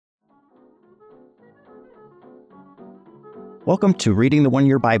Welcome to Reading the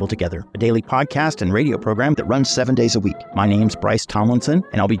One-Year Bible Together, a daily podcast and radio program that runs 7 days a week. My name's Bryce Tomlinson,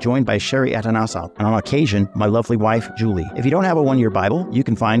 and I'll be joined by Sherry Atanasoff, and on occasion, my lovely wife, Julie. If you don't have a one-year Bible, you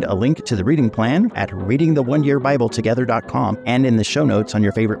can find a link to the reading plan at readingtheoneyearbibletogether.com and in the show notes on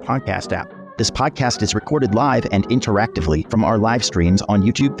your favorite podcast app. This podcast is recorded live and interactively from our live streams on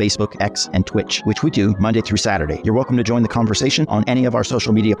YouTube, Facebook, X, and Twitch, which we do Monday through Saturday. You're welcome to join the conversation on any of our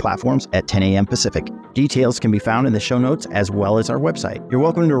social media platforms at 10 a.m. Pacific. Details can be found in the show notes as well as our website. You're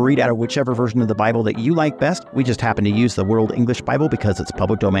welcome to read out of whichever version of the Bible that you like best. We just happen to use the World English Bible because it's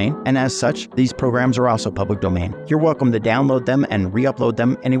public domain, and as such, these programs are also public domain. You're welcome to download them and re-upload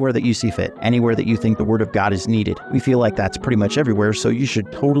them anywhere that you see fit, anywhere that you think the Word of God is needed. We feel like that's pretty much everywhere, so you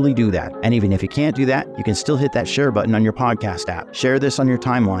should totally do that. And even if you can't do that, you can still hit that share button on your podcast app. Share this on your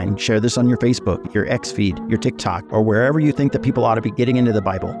timeline, share this on your Facebook, your X feed, your TikTok, or wherever you think that people ought to be getting into the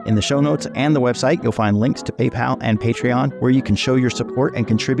Bible. In the show notes and the website, you'll find links to PayPal and Patreon, where you can show your support and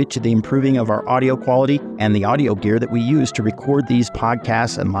contribute to the improving of our audio quality and the audio gear that we use to record these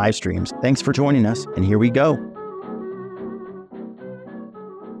podcasts and live streams. Thanks for joining us, and here we go.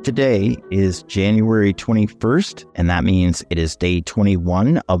 Today is January 21st, and that means it is day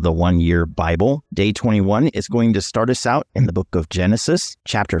 21 of the one-year Bible. Day 21 is going to start us out in the book of Genesis,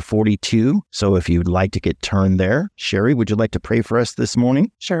 chapter 42. So if you'd like to get turned there, Sherry, would you like to pray for us this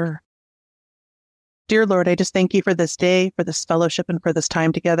morning? Sure. Dear Lord, I just thank you for this day, for this fellowship, and for this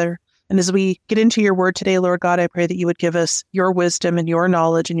time together. And as we get into your word today, Lord God, I pray that you would give us your wisdom and your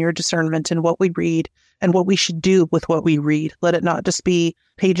knowledge and your discernment in what we read and what we should do with what we read. Let it not just be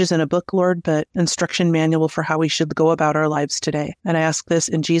pages in a book, Lord, but instruction manual for how we should go about our lives today. And I ask this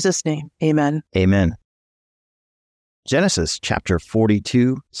in Jesus' name. Amen. Amen. Genesis chapter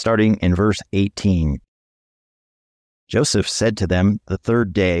 42, starting in verse 18. Joseph said to them the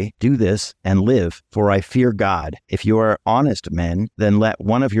third day, "Do this and live, for I fear God. If you are honest men, then let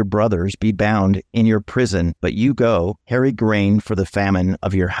one of your brothers be bound in your prison. But you go, carry grain for the famine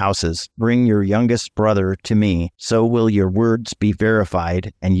of your houses. Bring your youngest brother to me. So will your words be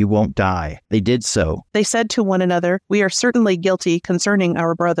verified, and you won't die." They did so. They said to one another, "We are certainly guilty concerning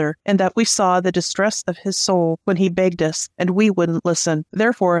our brother, and that we saw the distress of his soul when he begged us, and we wouldn't listen.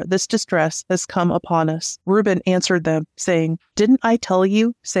 Therefore this distress has come upon us." Reuben answered them, saying, "Didn't I tell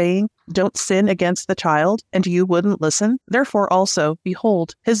you, saying, 'Don't sin against the child,' and you wouldn't listen? Therefore also,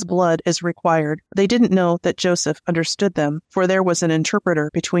 behold, his blood is required." They didn't know that Joseph understood them, for there was an interpreter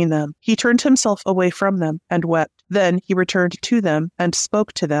between them. He turned himself away from them and wept. Then he returned to them and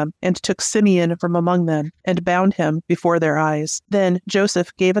spoke to them, and took Simeon from among them, and bound him before their eyes. Then Joseph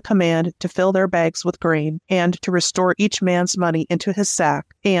gave a command to fill their bags with grain, and to restore each man's money into his sack,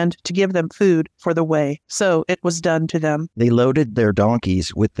 and to give them food for the way. So it was done to them. They loaded their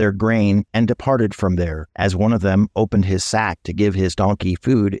donkeys with their grain and departed from there. As one of them opened his sack to give his donkey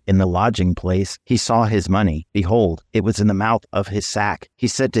food in the lodging place, he saw his money. Behold, it was in the mouth of his sack. He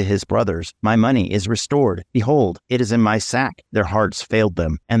said to his brothers, "My money is restored. Behold, it is in my sack." Their hearts failed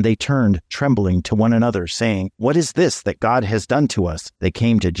them, and they turned trembling to one another, saying, "What is this that God has done to us?" They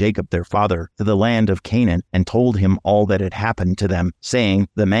came to Jacob their father, to the land of Canaan, and told him all that had happened to them, saying,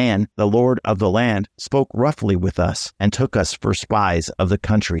 "The man, the Lord of the land, spoke roughly with us, and took us for spies of the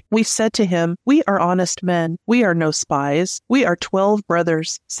country." We said to him, "We are honest men. We are no spies. We are 12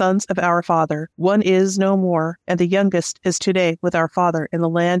 brothers, sons of our father. One is no more, and the youngest is today with our father in the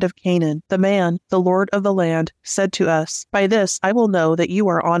land of Canaan. The man, the Lord of the land, said to us, 'By this I will know that you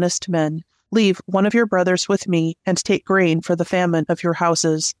are honest men. Leave one of your brothers with me, and take grain for the famine of your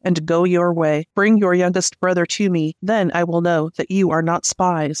houses, and go your way. Bring your youngest brother to me, then I will know that you are not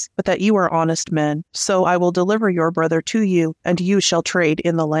spies, but that you are honest men. So I will deliver your brother to you, and you shall trade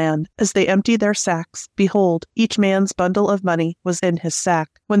in the land.' As they emptied their sacks, behold, each man's bundle of money was in his sack.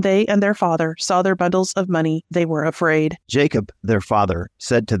 When they and their father saw their bundles of money, they were afraid. Jacob, their father,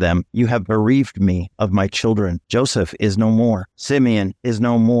 said to them, "You have bereaved me of my children. Joseph is no more. Simeon is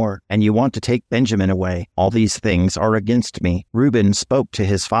no more, and you want to take Benjamin away. All these things are against me." Reuben spoke to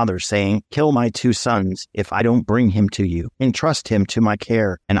his father, saying, "Kill my 2 sons, if I don't bring him to you. Entrust him to my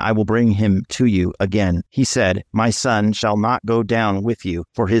care, and I will bring him to you again." He said, "My son shall not go down with you,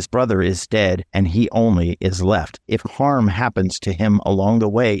 for his brother is dead, and he only is left. If harm happens to him along the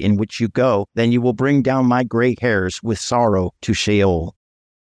way in which you go, then you will bring down my gray hairs with sorrow to Sheol."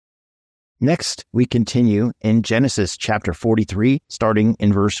 Next, we continue in Genesis chapter 43, starting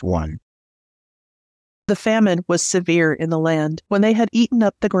in verse 1. The famine was severe in the land. When they had eaten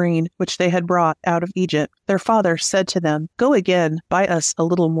up the grain which they had brought out of Egypt, their father said to them, "Go again, buy us a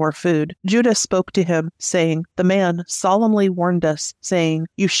little more food." Judah spoke to him, saying, "The man solemnly warned us, saying,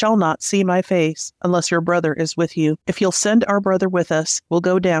 'You shall not see my face unless your brother is with you. If you'll send our brother with us, we'll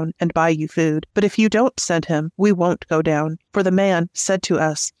go down and buy you food. But if you don't send him, we won't go down.' For the man said to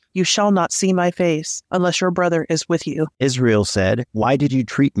us, 'You shall not see my face unless your brother is with you.'" Israel said, "Why did you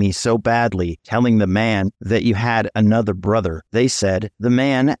treat me so badly, telling the man that you had another brother?" They said, "The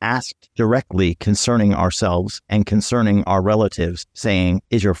man asked directly concerning ourselves and concerning our relatives, saying,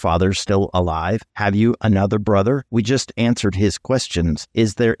 'Is your father still alive? Have you another brother?' We just answered his questions.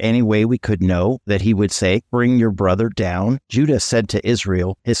 Is there any way we could know that he would say, 'Bring your brother down'?" Judah said to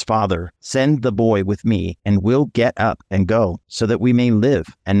Israel, his father, "Send the boy with me, and we'll get up and go, so that we may live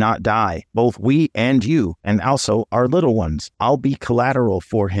and not die, both we and you, and also our little ones. I'll be collateral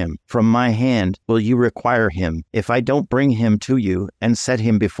for him. From my hand will you require him. If I don't bring him to you and set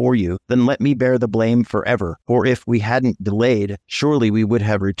him before you, then let me bear the blame forever. For if we hadn't delayed, surely we would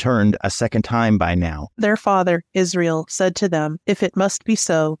have returned a second time by now." Their father Israel said to them, "If it must be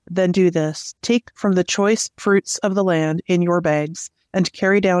so, then do this. Take from the choice fruits of the land in your bags, and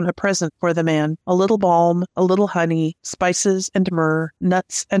carry down a present for the man, a little balm, a little honey, spices and myrrh,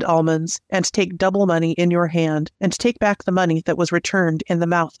 nuts and almonds, and take double money in your hand, and take back the money that was returned in the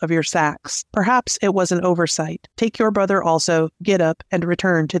mouth of your sacks. Perhaps it was an oversight. Take your brother also, get up, and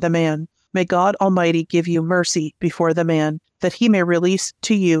return to the man. May God Almighty give you mercy before the man, that he may release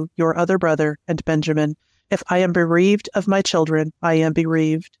to you your other brother and Benjamin. If I am bereaved of my children, I am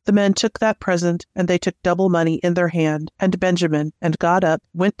bereaved." The men took that present, and they took double money in their hand, and Benjamin, and got up,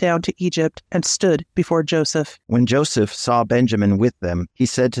 went down to Egypt, and stood before Joseph. When Joseph saw Benjamin with them, he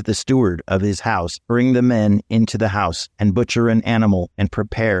said to the steward of his house, "Bring the men into the house, and butcher an animal, and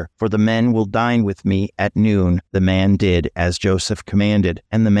prepare, for the men will dine with me at noon." The man did as Joseph commanded,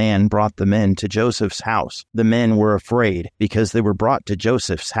 and the man brought the men to Joseph's house. The men were afraid, because they were brought to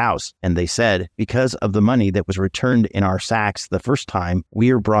Joseph's house, and they said, "Because of the money that was returned in our sacks the first time,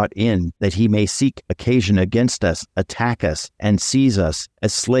 we are brought in, that he may seek occasion against us, attack us, and seize us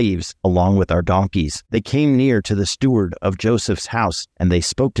as slaves, along with our donkeys." They came near to the steward of Joseph's house, and they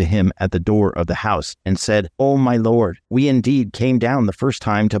spoke to him at the door of the house, and said, "Oh, my lord, we indeed came down the first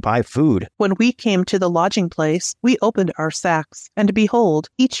time to buy food. When we came to the lodging place, we opened our sacks, and behold,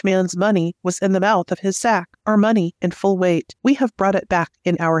 each man's money was in the mouth of his sack, our money in full weight. We have brought it back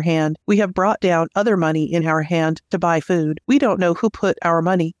in our hand. We have brought down other money in our hand to buy food. We don't know who put our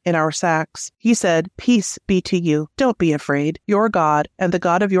money in our sacks." He said, "Peace be to you. Don't be afraid. Your God and the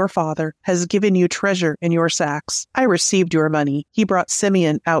God of your father has given you treasure in your sacks. I received your money." He brought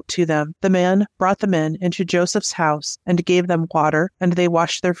Simeon out to them. The man brought the men into Joseph's house and gave them water, and they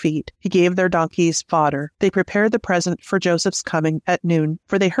washed their feet. He gave their donkeys fodder. They prepared the present for Joseph's coming at noon,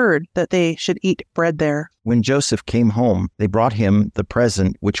 for they heard that they should eat bread there. When Joseph came home, they brought him the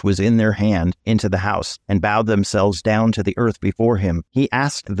present which was in their hand into the house, and bowed themselves down to the earth before him. He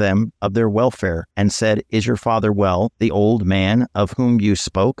asked them of their welfare, and said, "Is your father well, the old man of whom you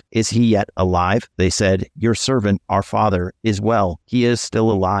spoke? Is he yet alive?" They said, "Your servant, our father, is well. He is still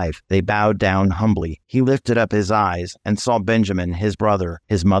alive." They bowed down humbly. He lifted up his eyes, and saw Benjamin, his brother,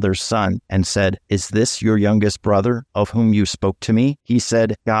 his mother's son, and said, "Is this your youngest brother, of whom you spoke to me?" He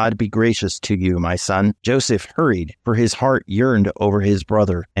said, "God be gracious to you, my son." Joseph hurried, for his heart yearned over his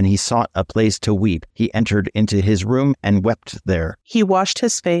brother, and he sought a place to weep. He entered into his room and wept there. He washed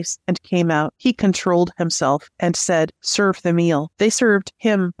his face and came out. He controlled himself and said, "Serve the meal." They served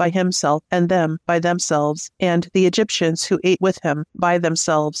him by himself, and them by themselves, and the Egyptians who ate with him by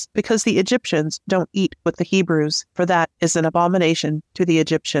themselves, because the Egyptians don't eat with the Hebrews, for that is an abomination to the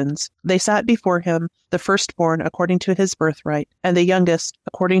Egyptians. They sat before him, the firstborn according to his birthright, and the youngest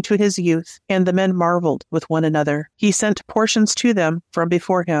according to his youth, and the men marveled with one another. He sent portions to them from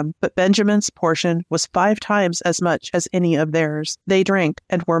before him, but Benjamin's portion was 5 times as much as any of theirs. They drank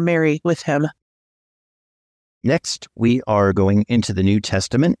and were merry with him. Next, we are going into the New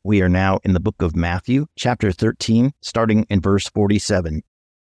Testament. We are now in the book of Matthew, chapter 13, starting in verse 47.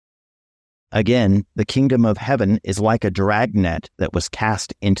 Again, the kingdom of heaven is like a dragnet that was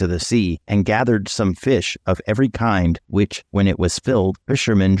cast into the sea, and gathered some fish of every kind, which, when it was filled,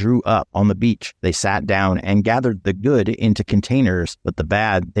 fishermen drew up on the beach. They sat down and gathered the good into containers, but the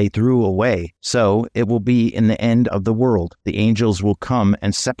bad they threw away. So it will be in the end of the world. The angels will come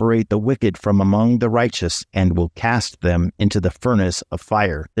and separate the wicked from among the righteous, and will cast them into the furnace of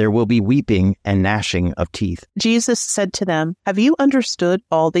fire. There will be weeping and gnashing of teeth. Jesus said to them, "Have you understood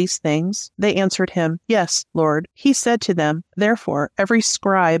all these things?" They answered him, "Yes, Lord." He said to them, Therefore, every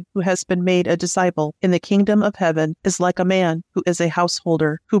scribe who has been made a disciple in the kingdom of heaven is like a man who is a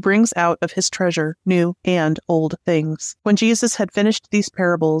householder, who brings out of his treasure new and old things. When Jesus had finished these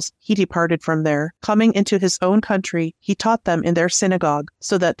parables, he departed from there. Coming into his own country, he taught them in their synagogue,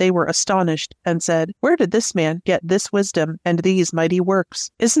 so that they were astonished, and said, "Where did this man get this wisdom and these mighty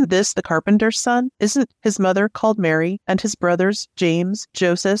works? Isn't this the carpenter's son? Isn't his mother called Mary, and his brothers James,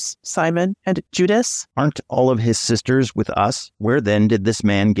 Joseph, Simon, and Judas? Aren't all of his sisters with us? Where then did this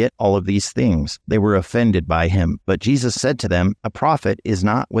man get all of these things?" They were offended by him. But Jesus said to them, "A prophet is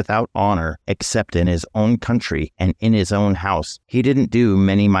not without honor, except in his own country and in his own house." He didn't do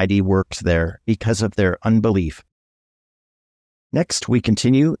many mighty works there because of their unbelief. Next, we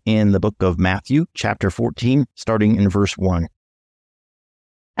continue in the book of Matthew, chapter 14, starting in verse 1.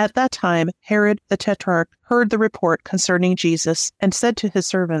 At that time, Herod the Tetrarch heard the report concerning Jesus and said to his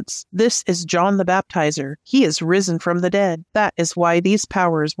servants, "This is John the Baptizer. He is risen from the dead. That is why these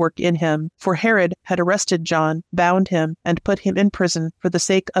powers work in him." For Herod had arrested John, bound him, and put him in prison for the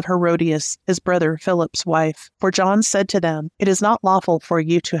sake of Herodias, his brother Philip's wife. For John said to them, "It is not lawful for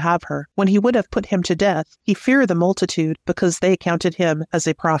you to have her." When he would have put him to death, he feared the multitude, because they counted him as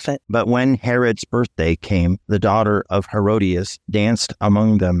a prophet. But when Herod's birthday came, the daughter of Herodias danced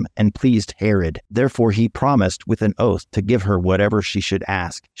among them and pleased Herod. Therefore he promised with an oath to give her whatever she should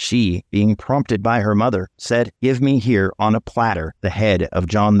ask. She, being prompted by her mother, said, "Give me here on a platter the head of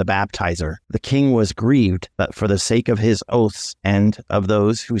John the Baptizer." The king was grieved, but for the sake of his oaths and of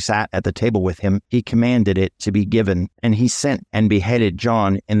those who sat at the table with him, he commanded it to be given. And he sent and beheaded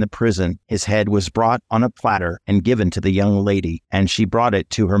John in the prison. His head was brought on a platter and given to the young lady, and she brought it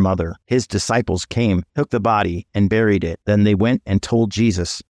to her mother. His disciples came, took the body, and buried it. Then they went and told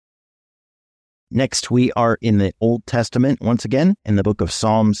Jesus. Next, we are in the Old Testament once again, in the book of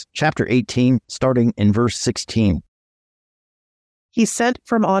Psalms, chapter 18, starting in verse 16. He sent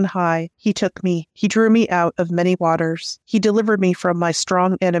from on high, he took me, he drew me out of many waters. He delivered me from my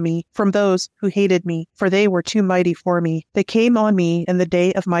strong enemy, from those who hated me, for they were too mighty for me. They came on me in the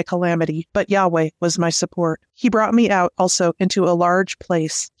day of my calamity, but Yahweh was my support. He brought me out also into a large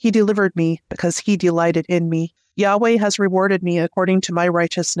place. He delivered me because he delighted in me. Yahweh has rewarded me according to my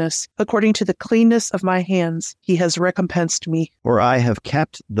righteousness. According to the cleanness of my hands, he has recompensed me. For I have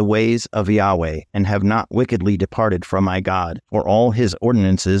kept the ways of Yahweh, and have not wickedly departed from my God. For all his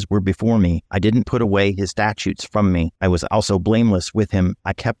ordinances were before me. I didn't put away his statutes from me. I was also blameless with him.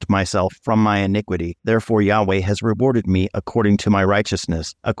 I kept myself from my iniquity. Therefore Yahweh has rewarded me according to my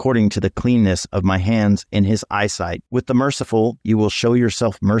righteousness, according to the cleanness of my hands in his eyesight. With the merciful you will show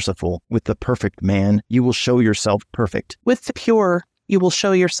yourself merciful. With the perfect man you will show yourself perfect. With the pure you will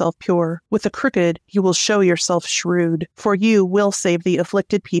show yourself pure. With the crooked you will show yourself shrewd. For you will save the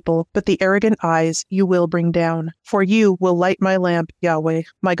afflicted people, but the arrogant eyes you will bring down. For you will light my lamp, Yahweh.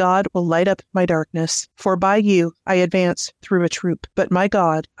 My God will light up my darkness. For by you I advance through a troop, but my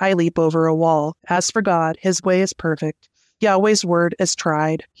God, I leap over a wall. As for God, his way is perfect. Yahweh's word is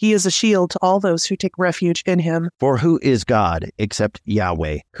tried. He is a shield to all those who take refuge in him. For who is God except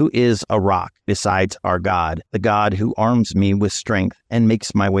Yahweh? Who is a rock besides our God? The God who arms me with strength and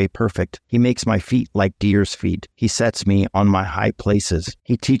makes my way perfect. He makes my feet like deer's feet. He sets me on my high places.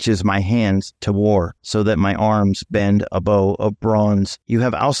 He teaches my hands to war, so that my arms bend a bow of bronze. You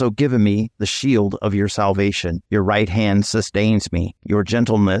have also given me the shield of your salvation. Your right hand sustains me. Your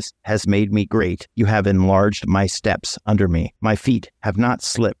gentleness has made me great. You have enlarged my steps under me. My feet have not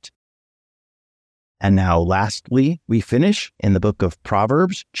slipped. And now, lastly, we finish in the book of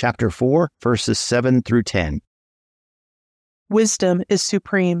Proverbs, chapter 4, verses 7 through 10. Wisdom is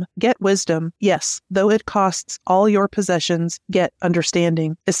supreme. Get wisdom. Yes, though it costs all your possessions, get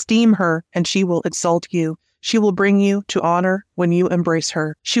understanding. Esteem her, and she will exalt you. She will bring you to honor when you embrace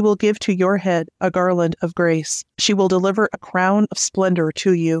her. She will give to your head a garland of grace. She will deliver a crown of splendor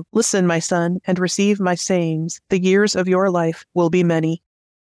to you. Listen, my son, and receive my sayings. The years of your life will be many.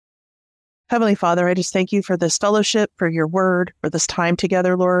 Heavenly Father, I just thank you for this fellowship, for your word, for this time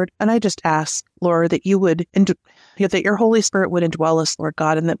together, Lord. And I just ask, Lord, that you would, that your Holy Spirit would indwell us, Lord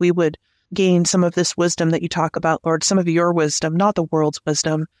God, and that we would gain some of this wisdom that you talk about, Lord, some of your wisdom, not the world's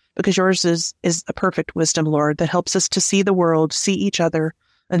wisdom, because yours is a perfect wisdom, Lord, that helps us to see the world, see each other,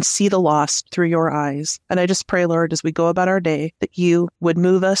 and see the lost through your eyes. And I just pray, Lord, as we go about our day, that you would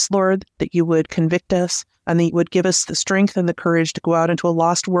move us, Lord, that you would convict us, and that you would give us the strength and the courage to go out into a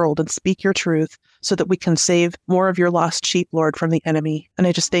lost world and speak your truth so that we can save more of your lost sheep, Lord, from the enemy. And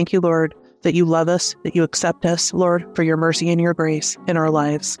I just thank you, Lord, that you love us, that you accept us, Lord, for your mercy and your grace in our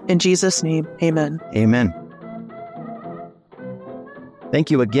lives. In Jesus' name, amen. Amen. Thank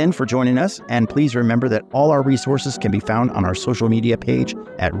you again for joining us, and please remember that all our resources can be found on our social media page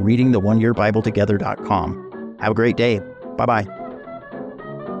at readingtheoneyearbibletogethers.com. Have a great day. Bye-bye.